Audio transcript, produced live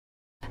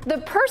The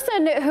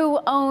person who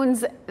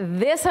owns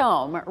this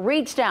home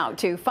reached out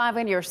to 5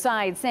 on Your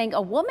Side saying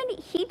a woman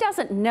he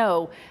doesn't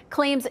know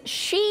claims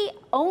she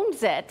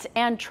owns it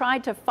and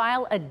tried to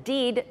file a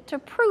deed to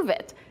prove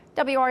it.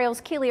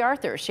 WRAL's Keely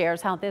Arthur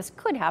shares how this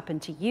could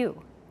happen to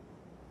you.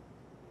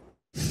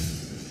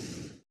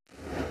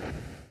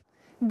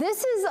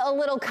 This is a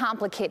little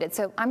complicated,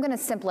 so I'm going to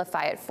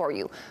simplify it for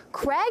you.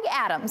 Craig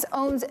Adams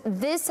owns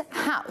this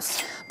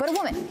house, but a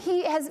woman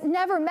he has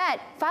never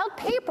met filed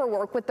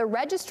paperwork with the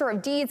Register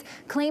of Deeds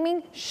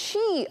claiming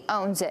she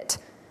owns it.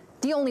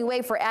 The only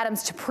way for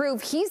Adams to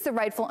prove he's the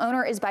rightful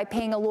owner is by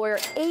paying a lawyer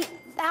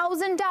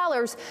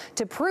 $8,000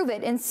 to prove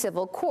it in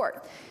civil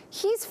court.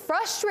 He's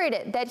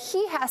frustrated that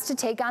he has to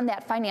take on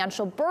that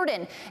financial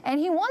burden, and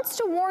he wants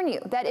to warn you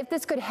that if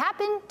this could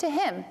happen to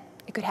him,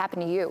 it could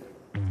happen to you.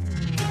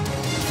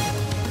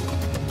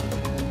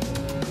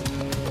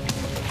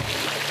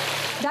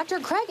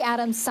 Dr. Craig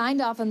Adams signed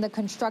off on the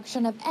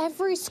construction of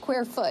every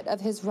square foot of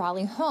his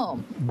Raleigh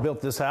home. Built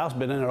this house,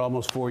 been in it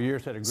almost 4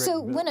 years, had a great So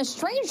when a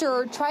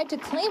stranger tried to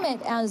claim it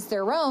as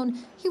their own,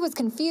 he was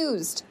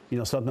confused. You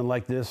know, something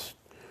like this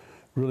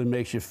really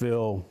makes you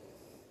feel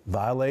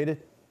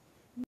violated,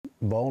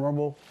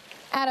 vulnerable.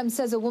 Adams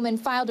says a woman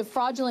filed a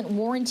fraudulent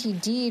warranty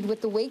deed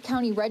with the Wake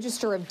County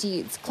Register of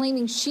Deeds,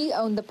 claiming she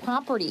owned the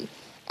property.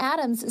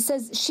 Adams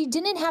says she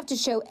didn't have to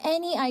show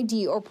any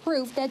ID or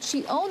proof that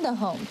she owned the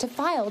home to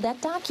file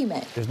that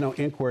document. There's no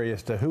inquiry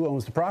as to who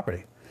owns the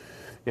property.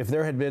 If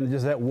there had been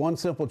just that one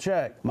simple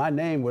check, my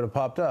name would have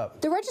popped up.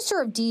 The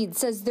Register of Deeds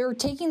says they're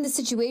taking the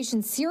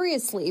situation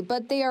seriously,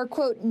 but they are,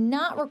 quote,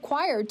 not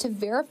required to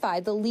verify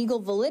the legal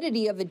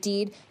validity of a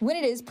deed when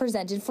it is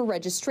presented for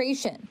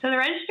registration. So the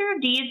Register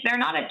of Deeds, they're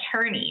not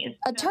attorneys.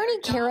 Attorney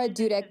Kara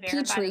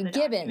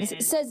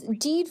Dudek-Petrie-Gibbons says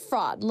deed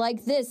fraud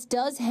like this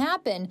does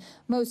happen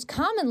most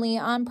commonly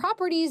on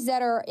properties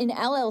that are in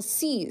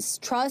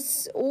LLCs,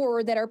 trusts,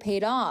 or that are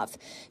paid off.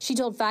 She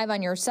told 5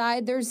 on Your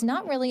Side there's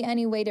not really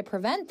any way to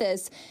prevent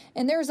this,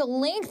 and there's a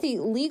lengthy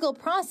legal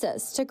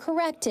process to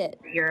correct it.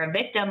 You're a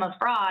victim of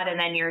fraud, and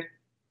then you're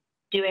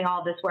doing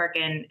all this work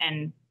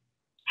and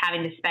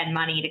having to spend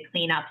money to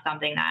clean up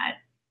something that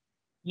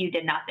you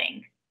did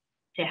nothing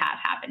to have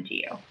happen to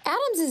you.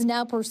 Adams is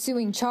now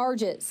pursuing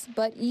charges,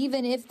 but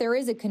even if there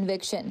is a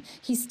conviction,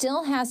 he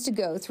still has to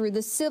go through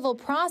the civil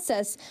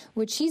process,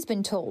 which he's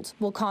been told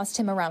will cost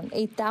him around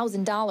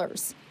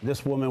 $8,000.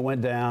 This woman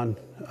went down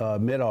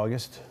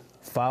mid-August,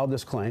 filed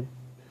this claim,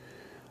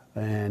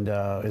 and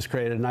it's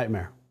created a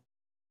nightmare.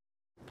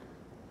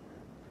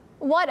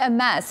 What a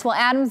mess. Well,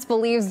 Adams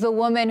believes the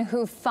woman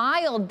who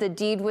filed the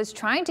deed was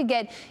trying to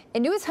get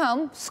into his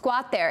home,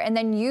 squat there, and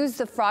then use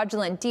the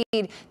fraudulent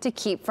deed to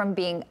keep from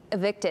being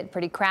evicted.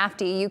 Pretty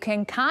crafty. You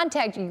can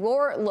contact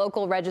your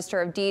local Register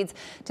of Deeds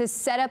to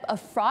set up a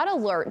fraud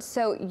alert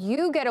so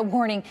you get a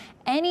warning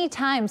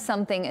anytime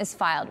something is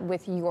filed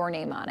with your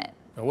name on it.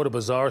 What a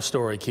bizarre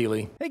story,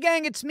 Keely. Hey,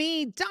 gang, it's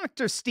me,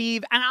 Dr.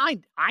 Steve,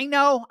 and I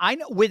know,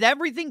 with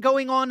everything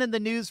going on in the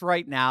news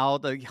right now,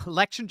 the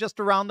election just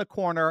around the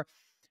corner,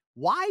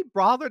 why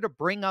bother to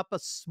bring up a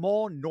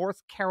small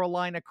North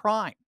Carolina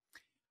crime?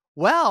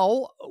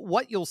 Well,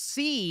 what you'll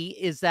see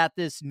is that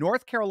this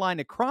North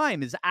Carolina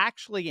crime is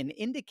actually an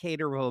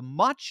indicator of a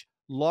much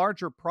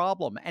larger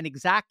problem and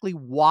exactly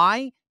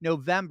why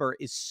November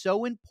is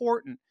so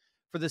important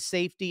for the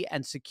safety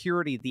and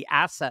security, the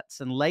assets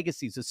and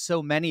legacies of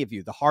so many of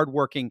you, the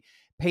hardworking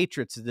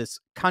patriots of this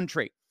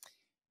country.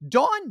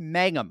 Dawn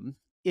Mangum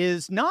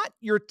is not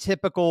your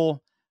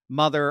typical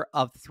mother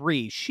of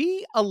 3.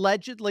 She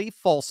allegedly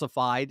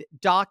falsified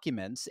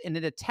documents in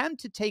an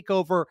attempt to take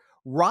over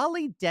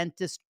Raleigh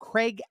dentist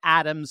Craig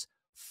Adams'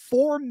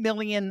 $4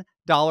 million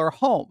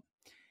home.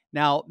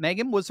 Now,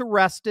 Mangum was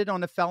arrested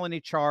on a felony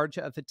charge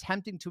of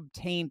attempting to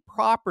obtain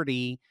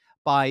property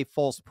by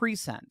false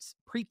pretense.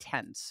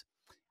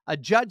 A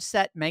judge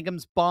set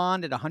Mangum's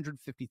bond at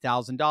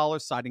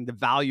 $150,000, citing the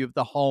value of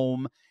the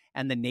home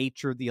and the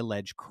nature of the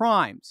alleged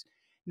crimes.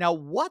 Now,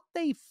 what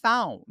they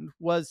found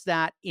was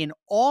that in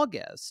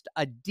August,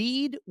 a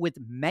deed with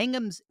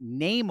Mangum's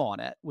name on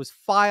it was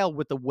filed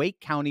with the Wake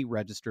County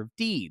Register of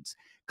Deeds,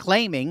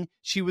 claiming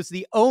she was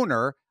the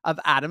owner of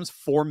Adams'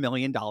 $4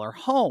 million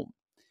home.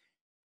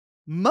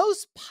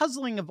 Most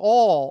puzzling of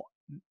all,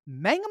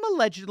 Mangum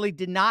allegedly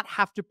did not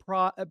have to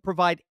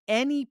provide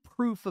any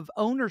proof of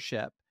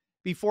ownership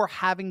before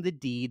having the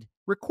deed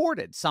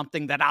recorded,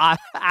 something that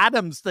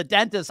Adams, the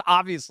dentist,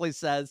 obviously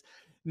says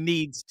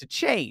needs to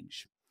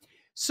change.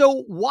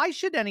 So why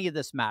should any of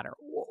this matter?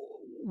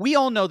 We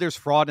all know there's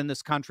fraud in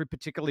this country,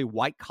 particularly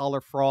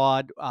white-collar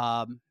fraud.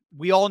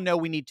 We all know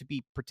we need to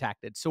be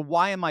protected. So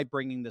why am I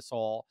bringing this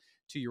all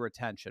to your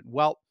attention?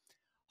 Well,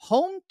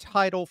 home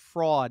title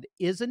fraud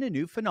isn't a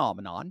new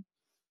phenomenon.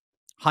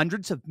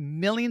 Hundreds of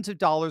millions of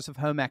dollars of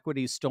home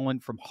equity is stolen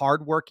from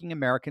hardworking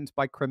Americans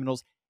by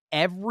criminals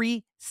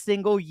every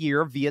single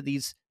year via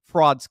these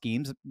fraud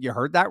schemes. You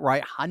heard that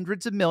right.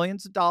 Hundreds of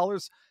millions of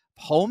dollars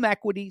of home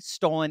equity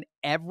stolen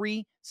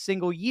every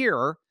single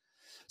year.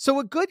 So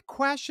a good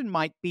question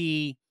might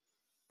be,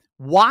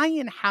 why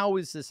and how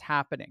is this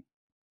happening?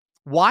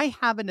 Why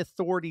haven't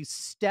authorities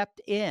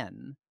stepped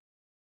in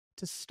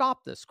to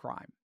stop this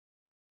crime?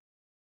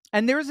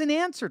 And there's an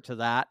answer to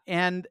that,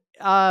 and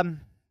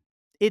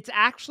it's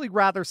actually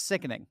rather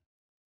sickening.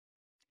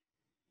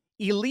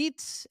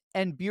 Elites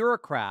and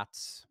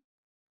bureaucrats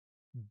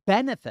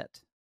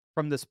benefit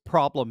from this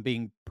problem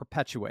being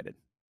perpetuated.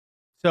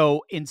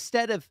 So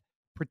instead of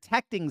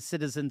protecting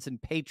citizens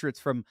and patriots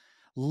from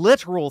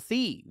literal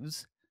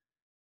thieves,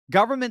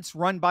 governments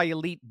run by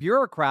elite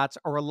bureaucrats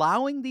are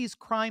allowing these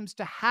crimes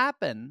to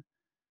happen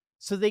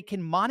so they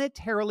can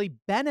monetarily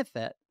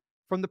benefit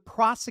from the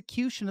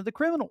prosecution of the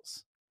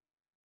criminals.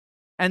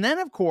 And then,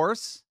 of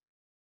course,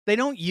 they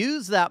don't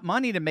use that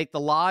money to make the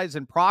lives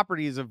and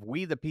properties of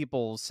we the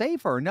people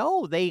safer.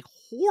 No, they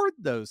hoard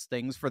those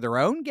things for their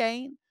own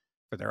gain,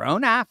 for their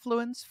own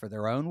affluence, for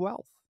their own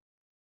wealth.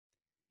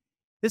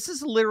 This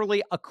is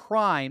literally a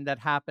crime that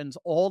happens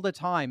all the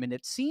time, and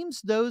it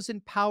seems those in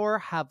power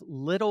have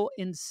little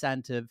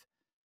incentive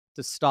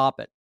to stop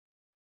it.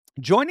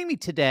 Joining me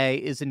today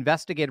is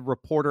investigative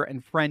reporter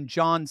and friend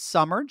John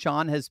Sommer.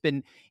 John has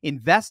been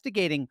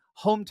investigating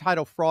home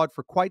title fraud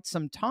for quite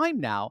some time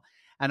now,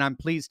 and I'm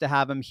pleased to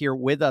have him here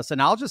with us.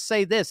 And I'll just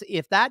say this,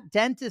 if that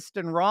dentist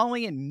in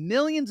Raleigh and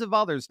millions of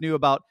others knew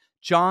about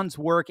John's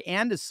work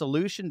and his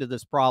solution to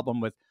this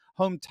problem with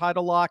home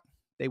title lock,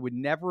 they would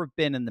never have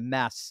been in the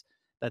mess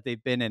that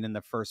they've been in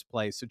the first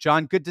place. So,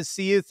 John, good to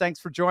see you. Thanks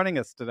for joining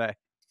us today.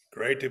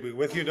 Great to be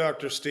with you,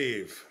 Dr.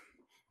 Steve.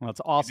 Well,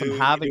 it's awesome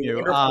having you.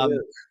 Wonderful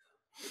work.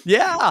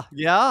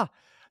 Yeah.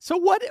 So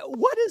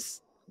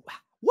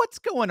what's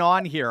going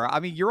on here? I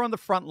mean, you're on the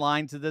front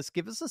lines of this.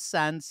 Give us a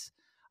sense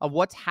of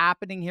what's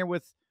happening here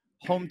with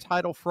home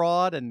title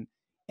fraud, and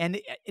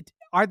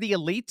are the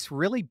elites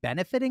really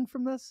benefiting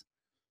from this?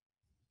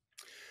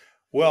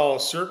 Well,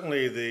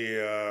 certainly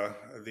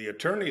the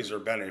attorneys are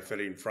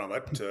benefiting from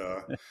it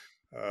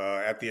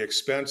at the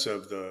expense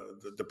of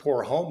the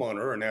poor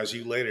homeowner. And as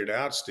you laid it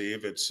out,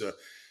 Steve, it's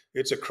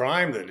a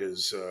crime that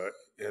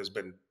has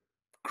been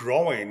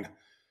growing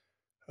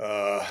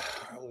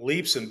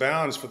leaps and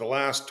bounds for the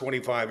last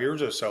 25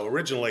 years or so.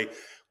 Originally,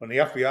 when the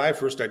FBI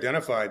first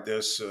identified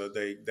this,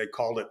 they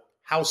called it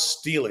house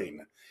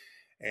stealing.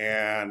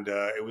 And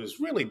it was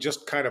really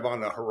just kind of on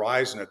the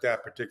horizon at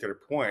that particular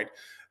point.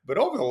 But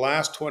over the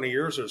last 20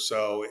 years or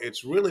so,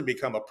 it's really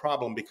become a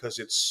problem because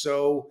it's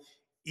so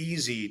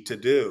easy to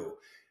do.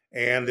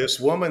 And this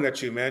woman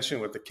that you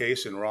mentioned with the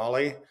case in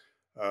Raleigh,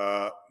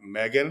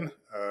 Megan,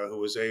 who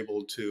was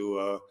able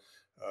to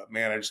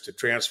manage to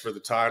transfer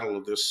the title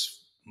of this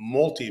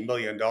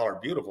multi-million-dollar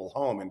beautiful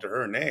home into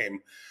her name,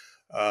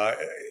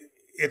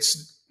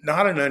 it's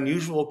not an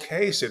unusual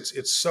case.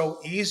 It's so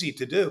easy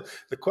to do.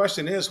 The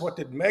question is, what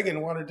did Megan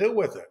want to do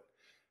with it?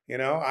 You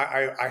know,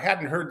 I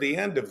hadn't heard the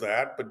end of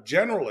that, but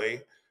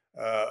generally,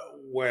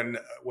 when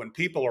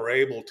people are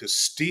able to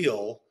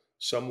steal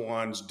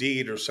someone's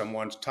deed or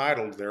someone's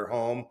title to their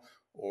home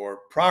or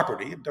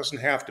property, it doesn't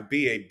have to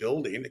be a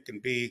building. It can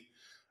be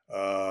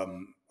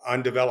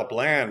undeveloped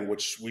land,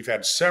 which we've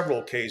had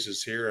several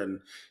cases here in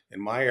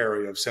my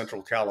area of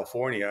Central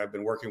California. I've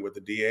been working with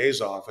the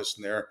DA's office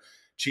and their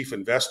chief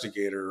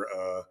investigator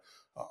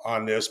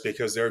on this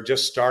because they're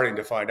just starting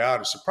to find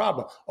out it's a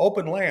problem.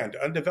 Open land,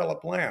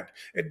 undeveloped land.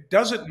 It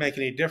doesn't make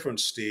any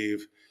difference,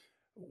 Steve,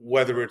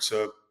 whether it's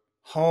a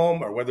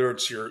home or whether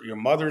it's your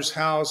mother's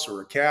house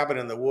or a cabin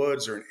in the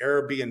woods or an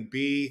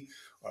Airbnb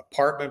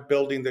apartment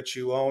building that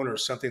you own or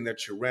something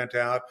that you rent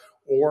out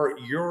or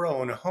your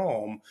own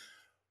home.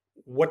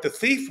 What the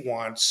thief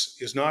wants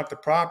is not the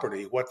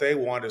property. What they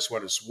want is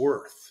what it's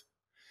worth.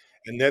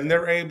 And then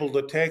they're able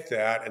to take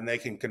that and they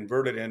can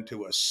convert it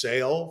into a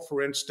sale,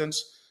 for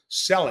instance,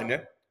 selling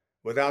it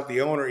without the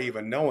owner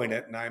even knowing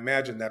it. And I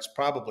imagine that's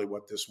probably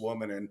what this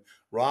woman in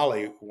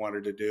Raleigh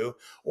wanted to do.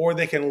 Or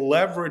they can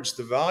leverage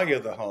the value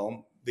of the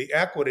home, the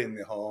equity in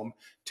the home,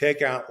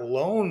 take out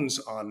loans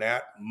on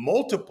that,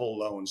 multiple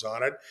loans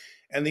on it,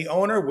 and the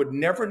owner would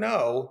never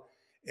know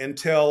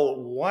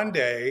until one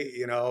day,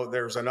 you know,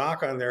 there's a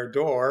knock on their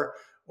door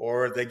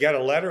or they get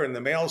a letter in the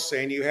mail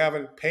saying you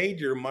haven't paid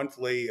your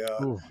monthly,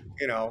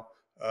 you know.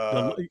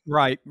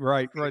 Right.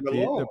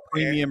 The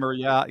premium or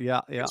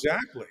yeah.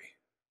 Exactly.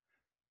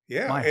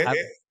 Yeah,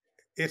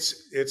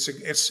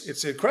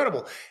 it's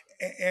incredible.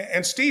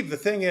 And Steve, the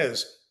thing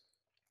is,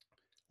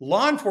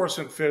 law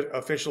enforcement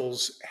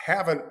officials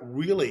haven't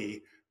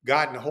really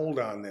gotten a hold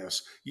on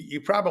this.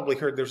 You probably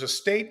heard there's a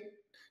state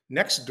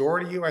next door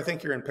to you. I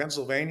think you're in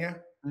Pennsylvania,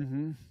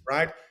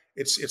 right?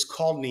 It's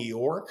called New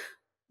York,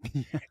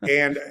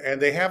 and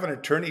they have an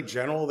attorney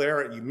general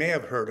there. You may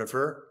have heard of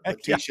her,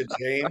 Letitia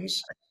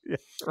James.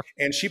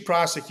 And she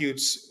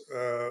prosecutes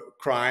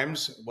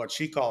crimes, what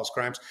she calls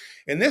crimes.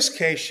 In this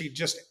case, she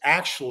just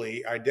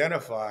actually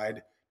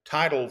identified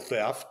title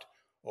theft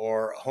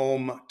or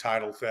home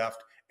title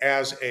theft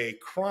as a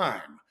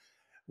crime,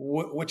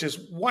 which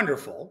is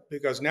wonderful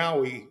because now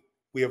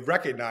we have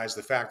recognized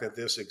the fact that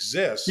this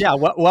exists. Yeah,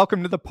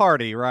 welcome to the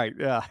party, right?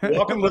 Yeah,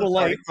 welcome a little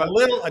late,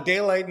 a day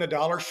late and a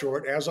dollar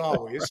short, as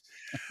always.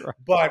 Right.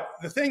 But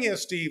the thing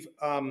is, Steve,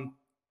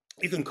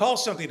 you can call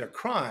something a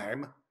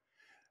crime,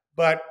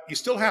 but you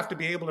still have to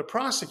be able to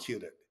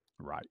prosecute it.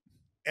 Right.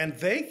 And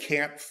they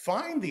can't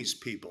find these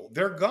people.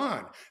 They're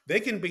gone. They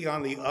can be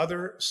on the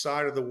other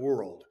side of the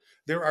world.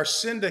 There are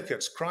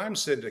syndicates, crime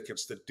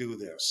syndicates that do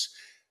this.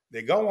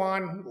 They go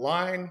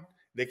online.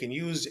 They can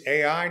use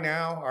AI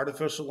now,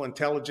 artificial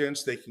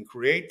intelligence. They can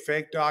create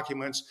fake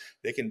documents.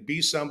 They can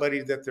be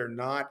somebody that they're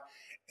not.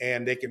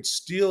 And they can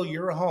steal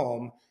your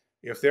home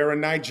if they're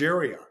in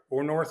Nigeria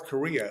or North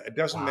Korea. It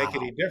doesn't make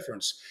any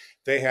difference.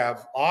 They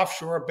have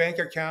offshore bank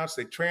accounts.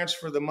 They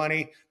transfer the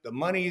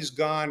money's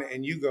gone,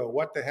 and you go,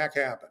 what the heck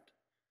happened?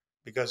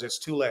 Because it's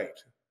too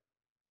late.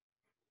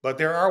 But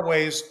there are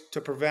ways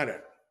to prevent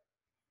it.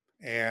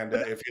 And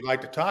if you'd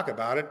like to talk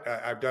about it,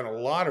 I've done a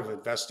lot of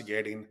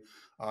investigating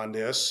on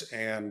this,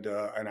 and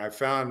I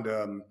found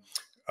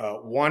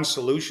one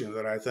solution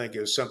that I think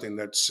is something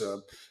that's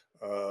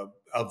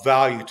of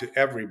value to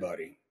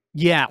everybody.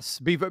 Yes.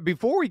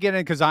 Before we get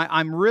in, because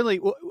I'm really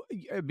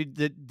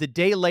the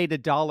day late, a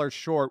dollar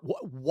short.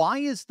 Why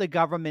is the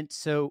government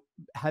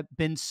have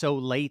been so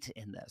late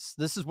in this?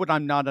 This is what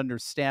I'm not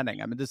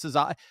understanding. I mean, this is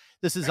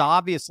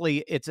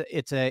obviously it's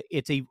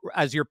a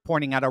as you're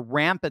pointing out, a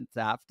rampant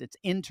theft. It's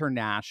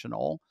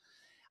international.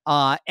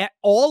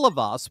 All of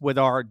us with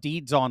our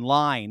deeds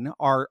online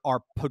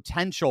are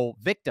potential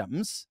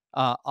victims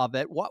of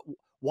it.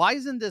 Why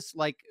isn't this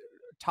like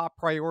top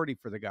priority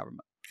for the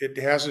government? It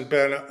hasn't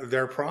been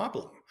their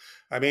problem.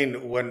 I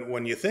mean,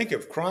 when you think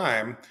of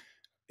crime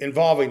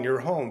involving your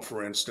home,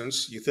 for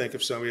instance, you think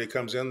of somebody that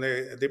comes in,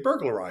 they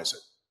burglarize it,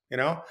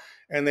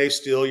 and they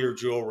steal your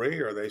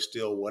jewelry or they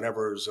steal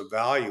whatever is of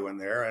value in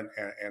there,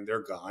 and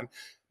they're gone.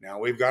 Now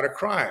we've got a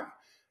crime.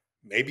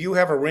 Maybe you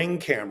have a Ring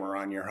camera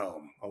on your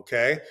home,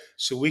 okay?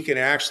 So we can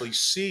actually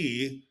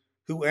see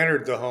who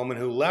entered the home and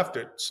who left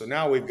it. So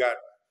now we've got,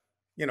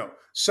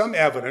 some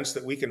evidence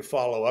that we can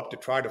follow up to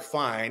try to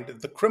find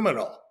the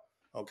criminal.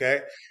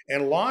 Okay.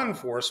 And law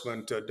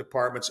enforcement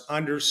departments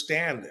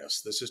understand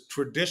this. This is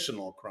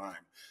traditional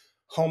crime.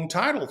 Home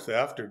title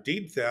theft or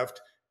deed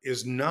theft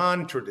is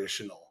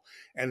non-traditional,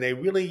 and they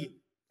really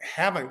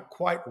haven't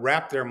quite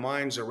wrapped their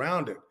minds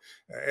around it.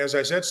 As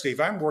I said, Steve,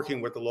 I'm working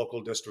with the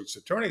local district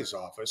attorney's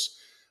office.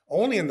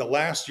 Only in the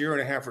last year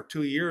and a half or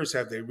 2 years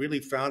have they really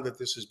found that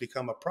this has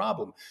become a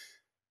problem.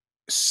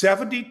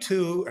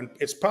 72, and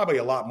it's probably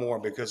a lot more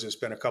because it's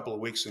been a couple of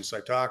weeks since I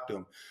talked to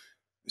them,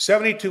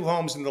 72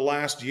 homes in the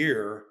last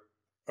year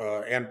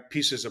and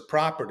pieces of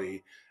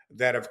property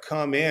that have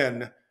come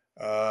in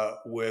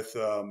with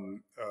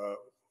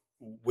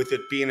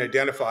it being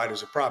identified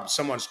as a problem.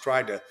 Someone's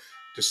tried to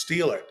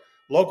steal it.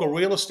 Local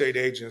real estate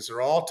agents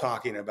are all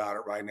talking about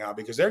it right now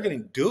because they're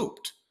getting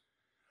duped.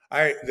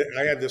 I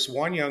had this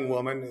one young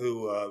woman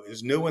who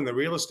is new in the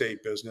real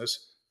estate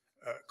business,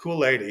 cool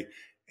lady,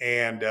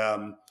 and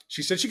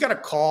she said she got a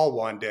call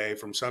one day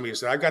from somebody who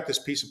said, I got this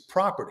piece of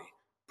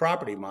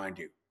property, mind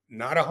you,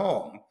 not a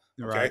home.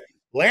 Okay. Right.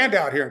 Land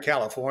out here in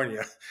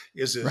California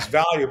is as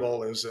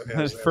valuable as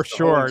for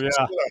sure.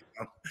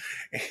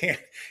 Yeah.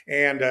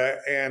 And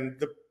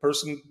the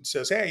person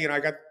says, hey, I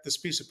got this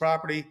piece of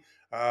property.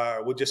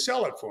 Would you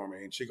sell it for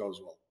me? And she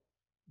goes, well,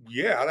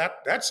 yeah,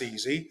 that's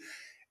easy.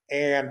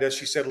 And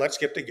she said, let's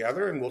get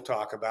together and we'll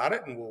talk about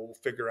it and we'll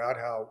figure out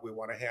how we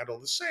want to handle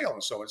the sale.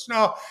 And so it's,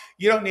 no,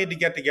 you don't need to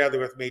get together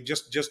with me.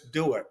 Just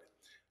do it.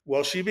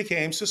 Well, she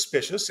became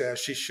suspicious, as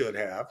she should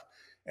have.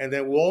 And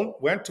then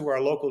went to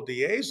our local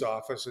DA's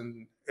office.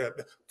 And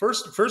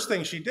first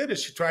thing she did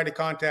is she tried to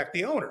contact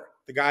the owner,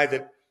 the guy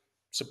that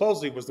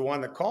supposedly was the one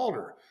that called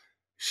her.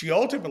 She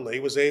ultimately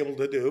was able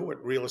to do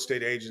what real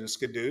estate agents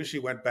could do. She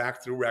went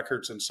back through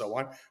records and so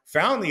on,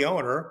 found the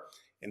owner.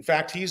 In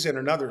fact, he's in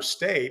another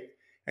state.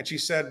 And she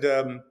said,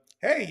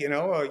 hey,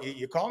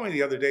 you called me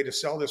the other day to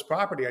sell this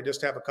property. I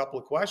just have a couple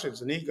of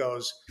questions. And he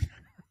goes,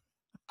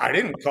 I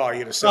didn't call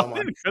you to sell my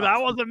property.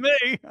 That wasn't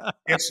me.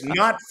 It's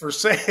not for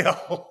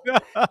sale.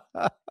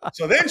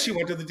 So then she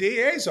went to the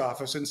DA's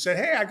office and said,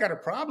 hey, I got a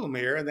problem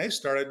here. And they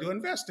started to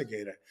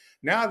investigate it.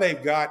 Now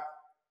they've got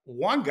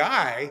one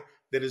guy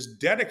that is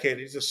dedicated.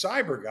 He's a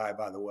cyber guy,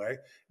 by the way,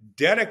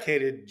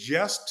 dedicated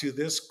just to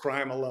this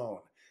crime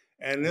alone.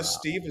 And this,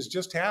 Steve, has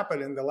just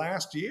happened in the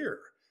last year.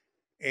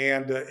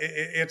 And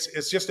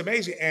it's just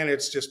amazing. And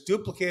it's just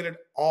duplicated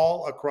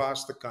all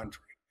across the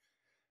country.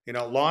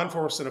 Law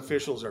enforcement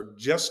officials are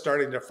just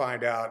starting to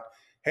find out,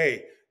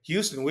 hey,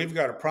 Houston, we've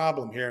got a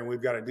problem here and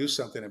we've got to do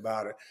something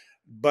about it.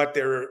 But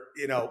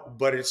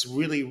but it's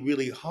really,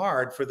 really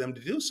hard for them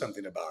to do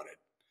something about it.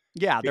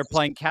 Yeah, they're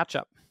playing catch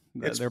up.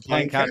 They're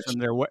playing catch up.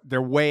 And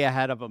they're way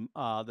ahead of them.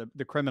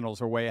 The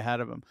criminals are way ahead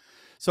of them.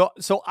 So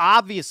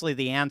obviously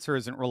the answer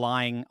isn't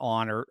relying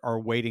on or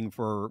waiting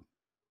for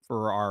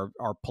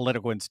our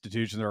political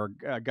institutions or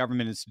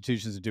government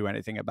institutions to do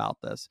anything about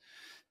this.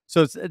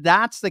 So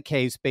that's the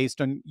case based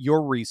on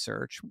your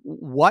research.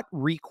 What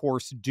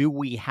recourse do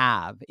we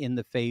have in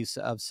the face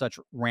of such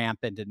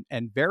rampant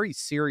and very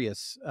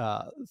serious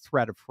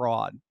threat of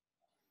fraud?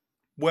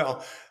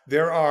 Well,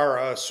 there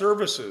are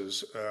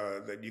services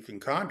that you can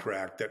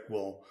contract that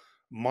will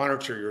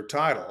monitor your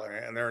title.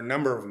 And there are a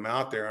number of them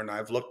out there, and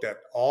I've looked at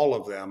all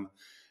of them.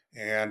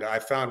 And I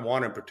found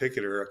one in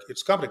particular.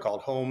 It's a company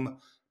called Home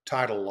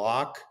Title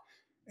Lock,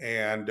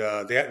 and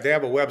they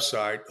have a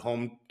website,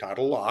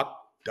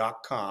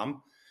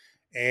 hometitlelock.com.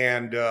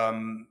 And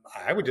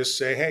I would just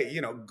say, hey,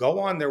 go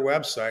on their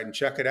website and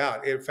check it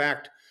out. In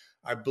fact,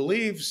 I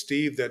believe,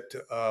 Steve, that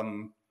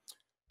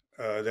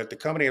the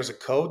company has a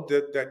code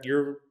that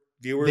your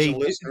viewers and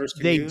listeners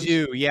can They use.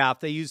 do, yeah. If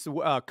they use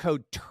the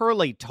code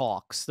Turley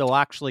Talks, they'll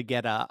actually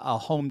get a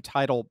home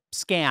title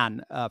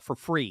scan for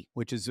free,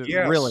 which is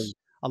really Yes.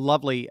 a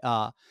lovely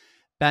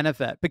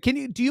benefit. But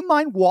do you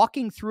mind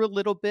walking through a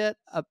little bit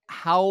of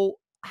how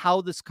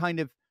this kind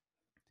of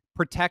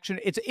protection,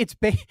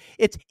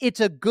 it's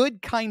a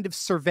good kind of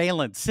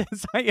surveillance,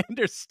 as I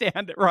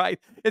understand it, right?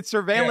 It's Yeah.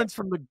 surveillance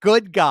from the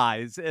good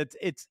guys.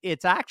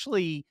 It's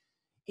actually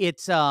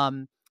it's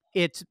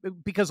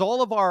because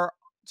all of our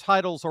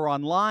titles are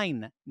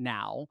online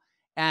now,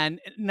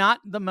 and not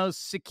the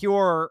most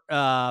secure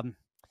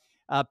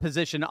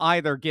position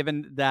either,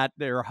 given that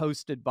they're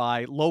hosted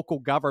by local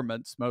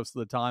governments most of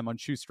the time on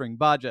shoestring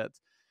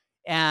budgets,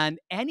 and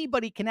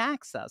anybody can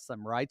access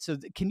them, right? So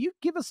can you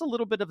give us a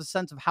little bit of a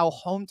sense of how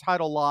Home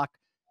Title Lock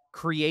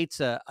creates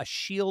a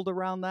shield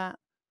around that?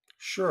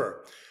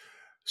 Sure.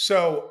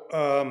 So,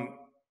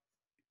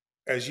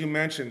 as you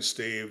mentioned,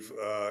 Steve,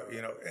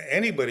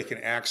 anybody can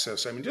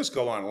access. I mean, just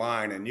go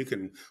online and you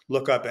can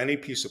look up any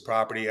piece of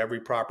property. Every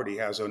property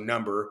has a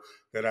number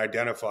that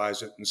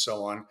identifies it, and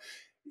so on.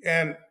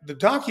 And the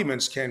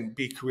documents can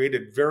be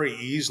created very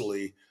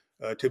easily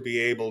to be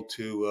able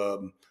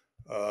to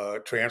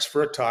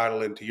transfer a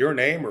title into your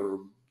name or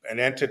an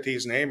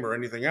entity's name or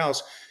anything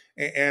else.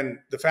 And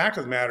the fact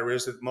of the matter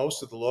is that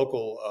most of the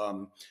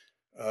local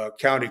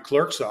county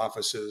clerk's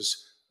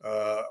offices,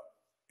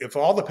 if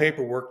all the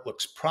paperwork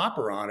looks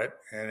proper on it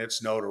and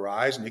it's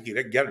notarized, and you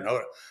can get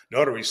a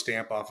notary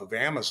stamp off of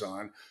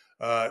Amazon,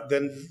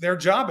 then their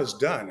job is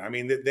done. I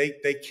mean,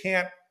 they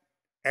can't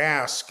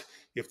ask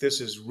if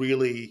this is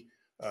really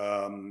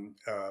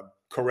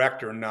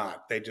correct or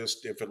not. They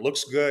just, if it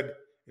looks good,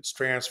 it's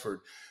transferred.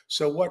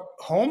 So what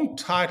Home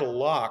Title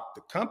Lock,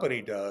 the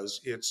company,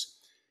 does,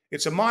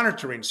 it's a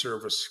monitoring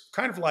service,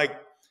 kind of like,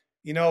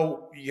 you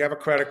have a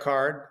credit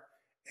card,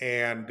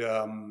 and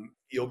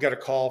you'll get a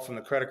call from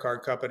the credit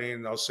card company,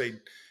 and they'll say,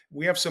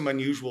 "We have some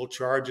unusual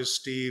charges,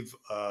 Steve.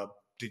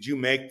 Did you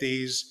make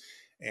these?"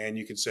 And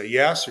you can say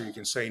yes, or you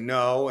can say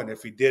no. And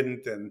if you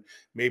didn't, then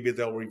maybe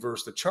they'll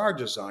reverse the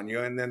charges on you,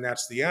 and then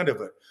that's the end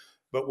of it.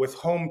 But with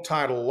Home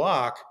Title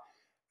Lock,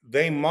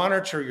 they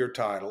monitor your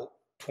title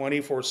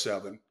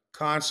 24/7,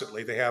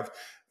 constantly. They have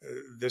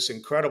this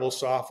incredible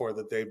software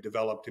that they've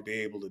developed to be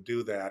able to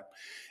do that.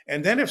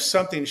 And then if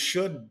something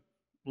should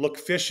look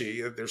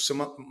fishy, if there's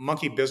some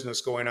monkey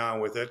business going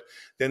on with it,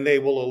 then they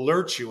will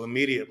alert you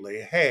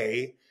immediately.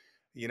 Hey,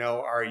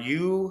 are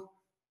you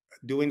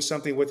doing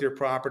something with your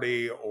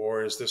property,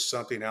 or is this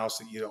something else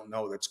that you don't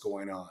know that's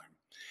going on?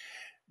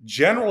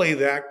 Generally,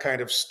 that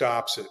kind of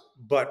stops it.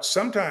 But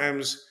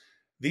sometimes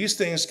these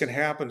things can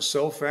happen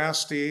so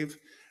fast, Steve,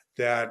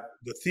 that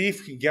the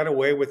thief can get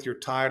away with your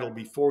title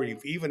before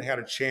you've even had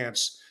a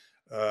chance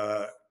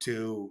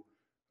to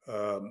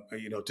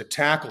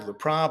tackle the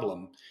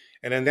problem.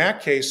 And in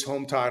that case,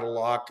 Home Title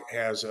Lock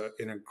has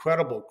an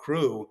incredible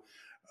crew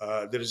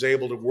that is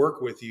able to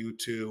work with you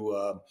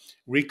to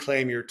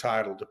reclaim your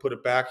title, to put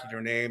it back in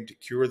your name, to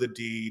cure the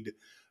deed,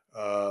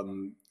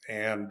 and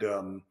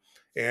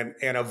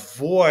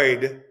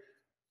avoid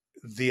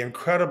the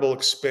incredible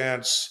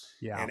expense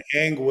and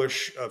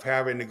anguish of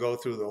having to go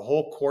through the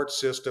whole court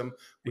system,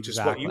 which is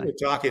what you were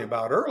talking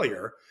about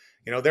earlier.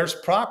 There's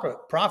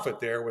profit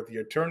there with the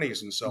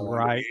attorneys and so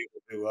on, to be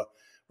able to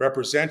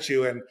represent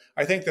you. And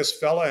I think this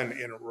fella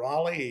in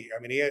Raleigh, I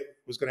mean, he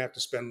was going to have to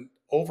spend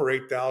over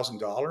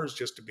 $8,000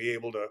 just to be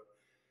able to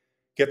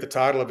get the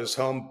title of his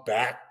home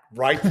back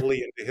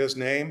rightfully into his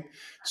name.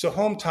 So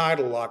Home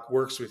Title Lock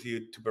works with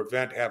you to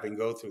prevent having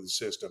go through the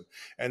system,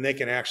 and they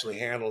can actually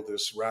handle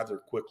this rather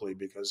quickly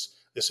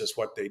because this is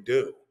what they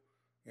do.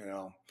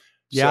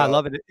 Yeah, I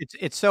love it.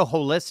 It's so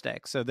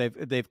holistic. So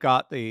they've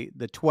got the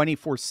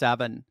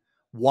 24/7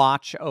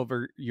 watch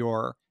over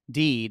your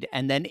deed,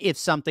 and then if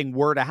something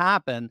were to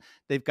happen,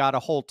 they've got a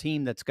whole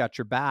team that's got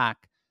your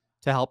back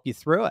to help you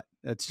through it.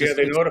 It's just,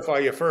 they notify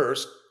you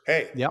first.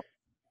 Hey, yep.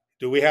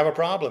 Do we have a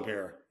problem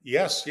here?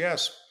 Yes,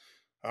 yes.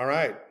 All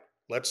right,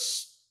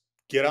 let's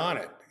get on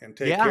it and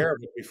take care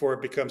of it before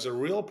it becomes a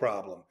real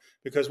problem.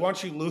 Because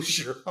once you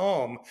lose your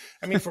home,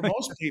 I mean, for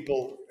most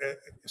people,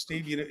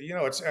 Steve,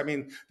 it's, I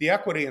mean, the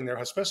equity in there,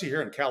 especially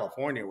here in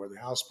California, where the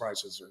house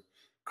prices are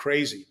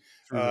crazy.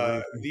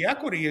 The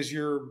equity is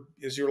your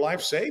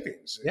life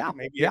savings. Yeah,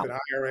 Maybe you have an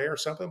IRA or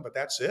something, but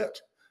that's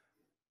it.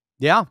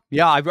 Yeah.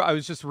 I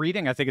was just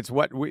reading. I think it's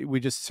what we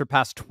just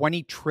surpassed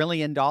 $20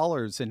 trillion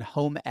in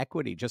home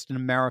equity just in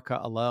America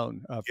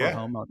alone for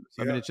homeowners.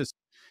 I mean, it's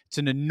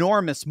an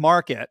enormous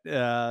market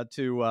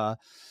to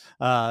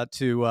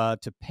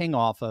ping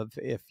off of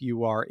if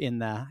you are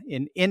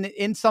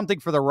in something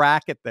for the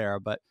racket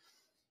there. But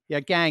yeah,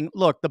 gang,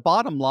 look, the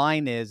bottom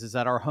line is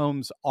that our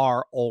homes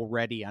are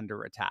already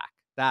under attack.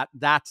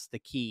 That's the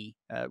key,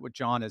 what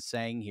John is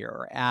saying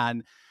here.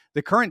 And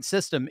the current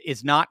system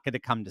is not going to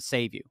come to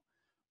save you.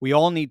 We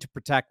all need to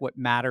protect what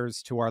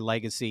matters to our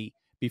legacy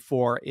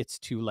before it's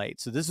too late.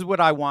 So this is what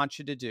I want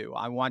you to do.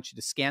 I want you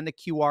to scan the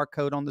QR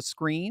code on the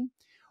screen,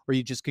 or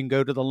you just can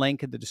go to the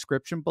link in the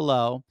description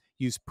below,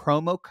 use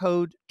promo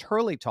code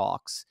Turley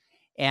Talks,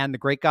 and the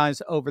great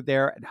guys over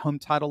there at Home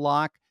Title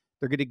Lock,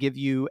 they're going to give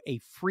you a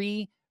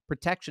free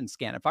protection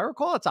scan. If I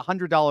recall, it's a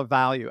 $100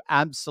 value,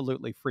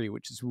 absolutely free,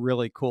 which is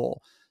really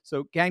cool.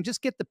 So gang,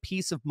 just get the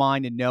peace of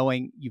mind in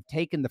knowing you've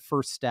taken the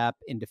first step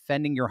in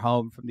defending your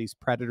home from these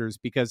predators,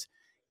 because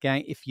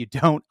gang, if you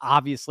don't,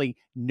 obviously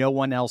no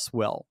one else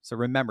will. So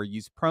remember,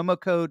 use promo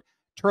code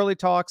Turley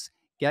Talks,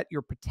 get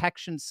your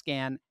protection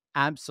scan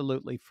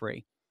absolutely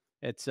free.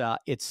 It's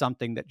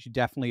something that you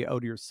definitely owe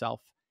to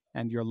yourself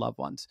and your loved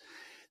ones.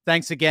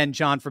 Thanks again,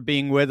 John, for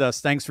being with us.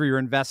 Thanks for your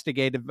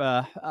investigative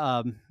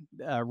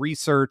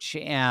research,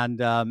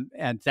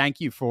 and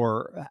thank you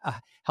for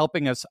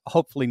helping us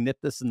hopefully nip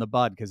this in the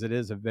bud, because it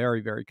is a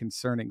very, very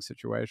concerning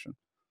situation.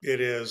 It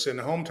is. And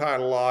Home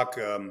Title Lock,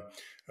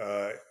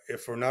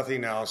 if for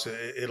nothing else,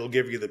 it'll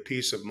give you the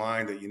peace of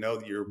mind that you know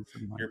that you're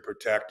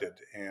protected,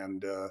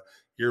 and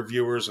your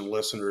viewers and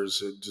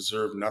listeners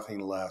deserve nothing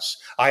less.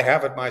 I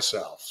have it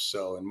myself,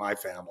 so in my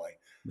family.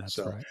 That's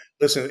so, right.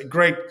 Listen,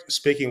 great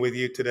speaking with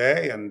you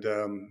today, and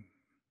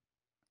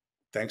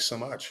thanks so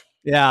much.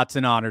 Yeah, it's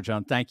an honor,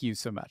 John. Thank you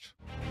so much.